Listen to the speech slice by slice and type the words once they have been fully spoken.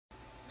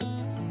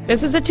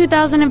This is a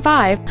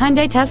 2005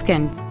 Hyundai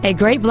Tucson, a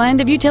great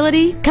blend of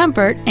utility,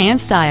 comfort, and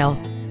style.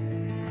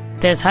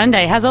 This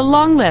Hyundai has a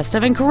long list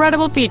of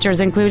incredible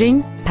features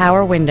including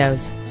power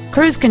windows,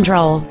 cruise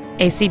control,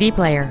 a CD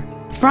player,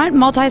 front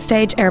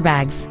multi-stage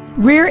airbags,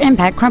 rear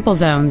impact crumple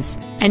zones,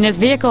 and this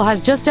vehicle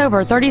has just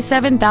over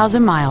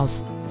 37,000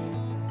 miles.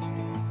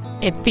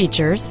 It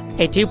features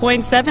a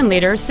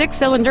 2.7-liter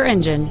six-cylinder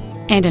engine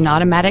and an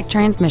automatic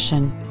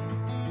transmission.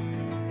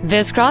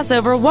 This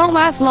crossover won't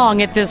last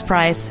long at this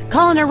price.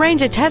 Call and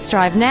arrange a test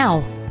drive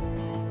now.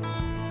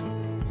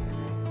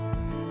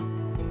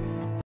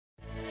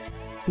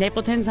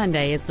 Napleton's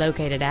Hyundai is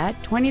located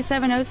at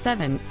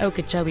 2707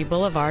 Okeechobee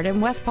Boulevard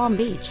in West Palm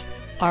Beach.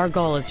 Our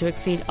goal is to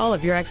exceed all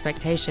of your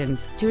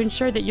expectations to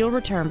ensure that you'll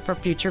return for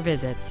future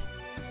visits.